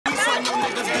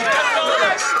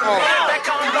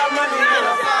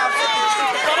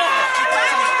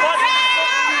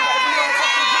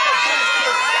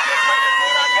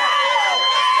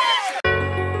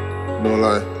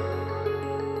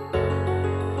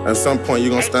At some point,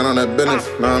 you gon' stand on that business,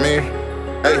 know what I mean?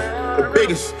 Hey, the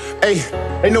biggest, hey,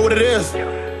 they know what it is.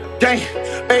 Gang,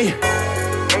 hey,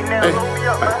 hey,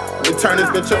 they turn this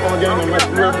bitch up on gang, I'm like,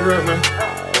 for real, man.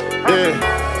 Yeah,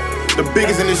 the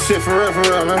biggest in this shit, for real,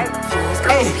 man.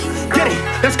 Hey, get it,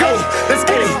 let's go, let's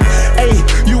get it. Hey,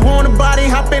 you want a body,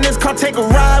 hop in this car, take a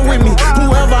ride with me.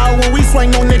 Whoever I want, we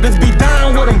swing, no niggas be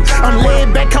down with them. I'm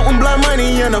laid back, counting blood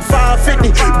money in a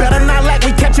 550. Better not like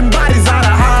we catching bodies out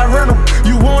of high rental.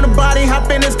 You want a body,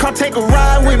 hop in this car, take a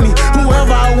ride with me.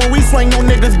 Whoever I want, we swing, no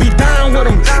niggas be down with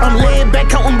them. I'm laid back,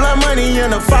 counting blood money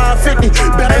in a 550.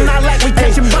 Better not like we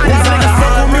catching bodies out of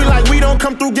high rental. Like we don't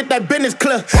come through, get that business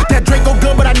clear. That Draco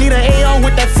good, but I need an AR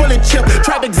with that fully chip.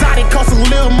 Trap exotic, cost a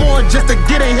little more just to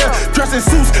get in here. Dressed in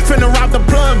suits, finna rob the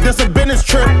plug, this a business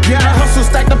trip. Yeah, I hustle,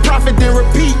 stack the profit, then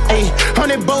repeat. Ayy,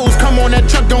 100 bows, come on that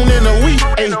truck, don't in a week.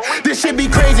 Ayy, this shit be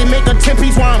crazy, make a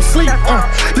 10-piece while I'm asleep.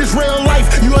 This real life,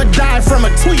 you would die from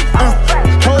a tweet.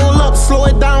 Hold up, slow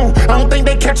it down, I don't think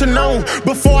they catchin' on.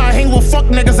 Before I hang with fuck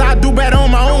niggas, I do better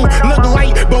on my own. Look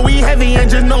light, but we heavy and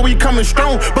just know we coming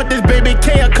strong. But this baby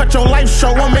K, cut your life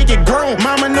short, won't make it grown.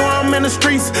 Mama know I'm in the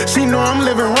streets, she know I'm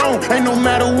living wrong. Ain't no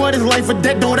matter what, it's life or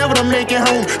death, don't ever to make it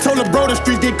home. Told the bro the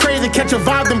streets get crazy, catch a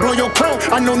vibe, then blow your chrome.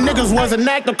 I know niggas was an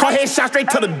actor, car headshot straight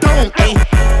to the dome. Ay.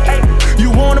 You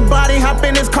want a body, hop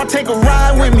in this car, take a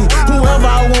ride with me. Whoever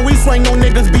I want, we swing, no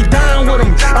niggas be down with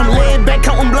them. I'm laid back,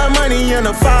 counting blood money in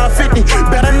a 550.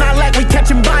 Better not like we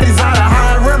catching bodies out of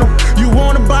high rental. You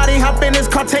want a body, hop in this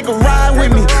car, take a ride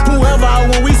with me. Whoever I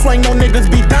want, we swing, no niggas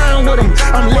be down with them.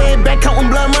 I'm laid back, counting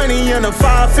blood money in a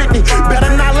 550.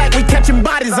 Better not like we catching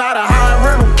bodies out of high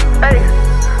rental.